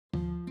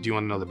Do you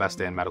want to know the best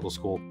day in medical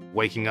school?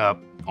 Waking up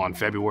on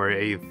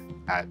February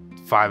 8th at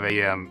 5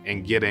 a.m.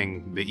 and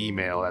getting the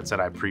email that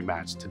said I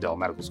pre-matched to Dell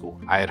Medical School.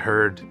 I had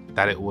heard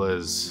that it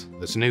was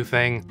this new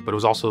thing, but it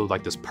was also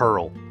like this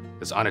pearl,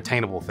 this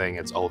unattainable thing.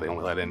 It's, oh, they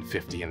only let in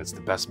 50 and it's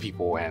the best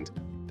people and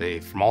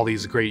they from all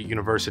these great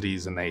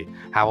universities and they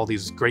have all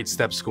these great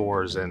step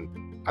scores,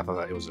 and I thought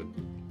that it was an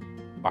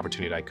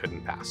opportunity I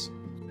couldn't pass.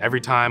 Every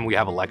time we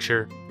have a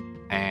lecture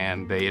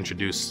and they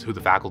introduce who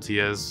the faculty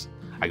is,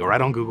 I go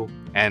right on Google,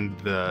 and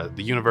the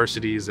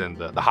universities and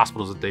the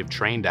hospitals that they've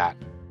trained at,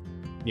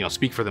 you know,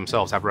 speak for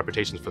themselves, have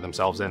reputations for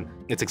themselves. And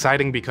it's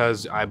exciting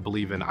because I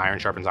believe in iron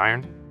sharpens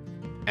iron.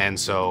 And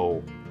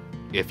so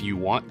if you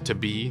want to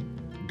be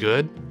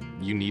good,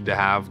 you need to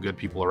have good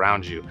people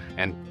around you,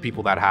 and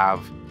people that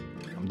have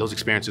those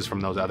experiences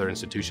from those other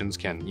institutions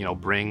can, you know,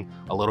 bring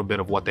a little bit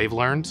of what they've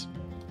learned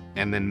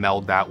and then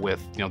meld that with,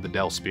 you know, the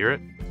Dell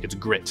spirit. It's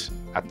grit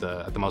at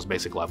the most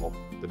basic level.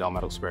 The Dell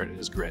medical spirit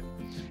is grit.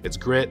 It's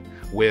grit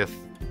with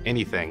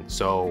anything.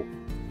 So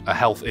a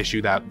health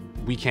issue that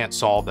we can't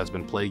solve that's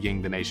been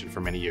plaguing the nation for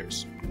many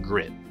years.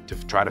 Grit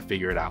to try to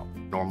figure it out.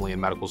 Normally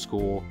in medical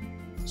school,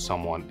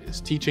 someone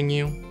is teaching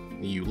you,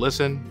 you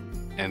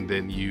listen, and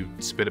then you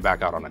spit it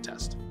back out on a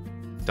test.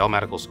 Dell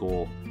Medical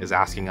School is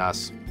asking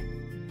us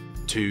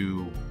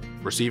to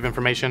receive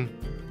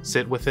information,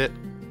 sit with it,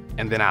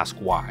 and then ask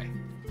why.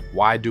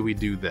 Why do we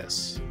do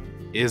this?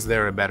 Is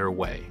there a better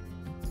way?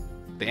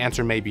 The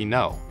answer may be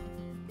no,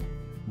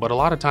 but a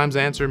lot of times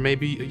the answer may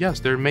be yes,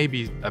 there may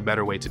be a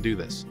better way to do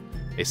this,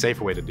 a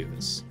safer way to do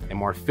this, a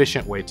more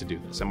efficient way to do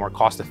this, a more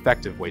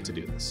cost-effective way to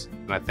do this.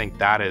 And I think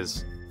that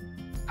is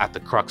at the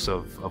crux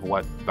of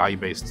what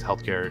value-based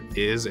healthcare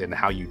is, and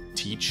how you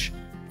teach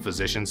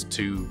physicians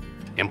to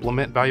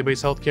implement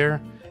value-based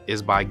healthcare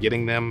is by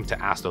getting them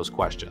to ask those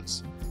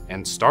questions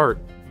and start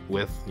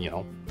with, you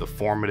know, the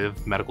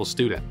formative medical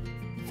student.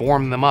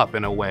 Form them up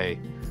in a way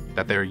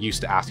that they're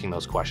used to asking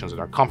those questions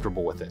and are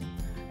comfortable with it.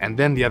 And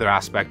then the other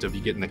aspect of you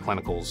getting the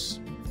clinicals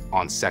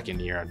on second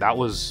year, that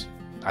was,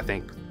 I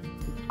think,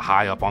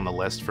 high up on the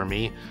list for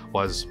me.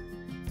 Was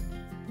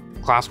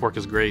classwork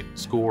is great,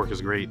 schoolwork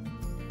is great,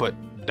 but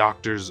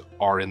doctors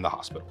are in the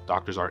hospital.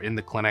 Doctors are in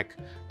the clinic.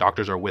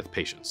 Doctors are with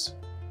patients.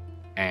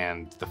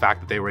 And the fact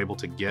that they are able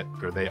to get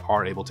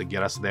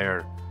us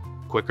there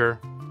quicker,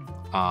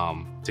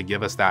 to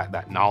give us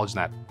that knowledge,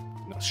 that,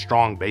 you know,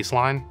 strong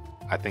baseline,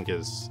 I think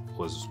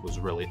was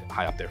really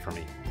high up there for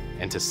me.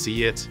 And to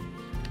see it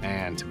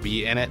and to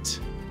be in it,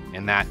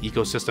 in that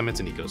ecosystem, it's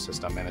an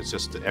ecosystem, and it's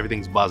just,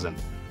 everything's buzzing.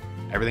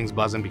 Everything's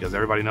buzzing because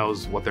everybody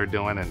knows what they're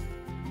doing, and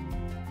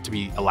to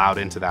be allowed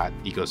into that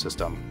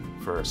ecosystem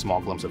for a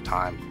small glimpse of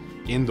time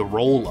in the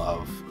role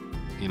of,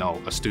 you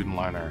know, a student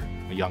learner,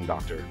 a young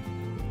doctor,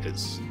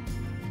 is,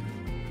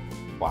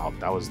 wow,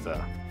 that was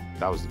the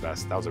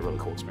best. That was a really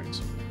cool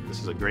experience. This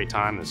is a great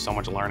time. There's so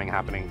much learning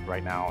happening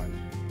right now, and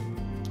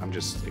I'm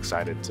just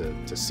excited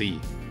to see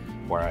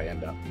where I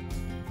end up.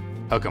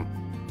 Welcome.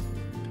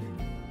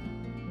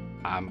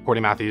 I'm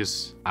Cortney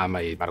Matthews. I'm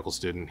a medical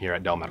student here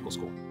at Dell Medical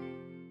School.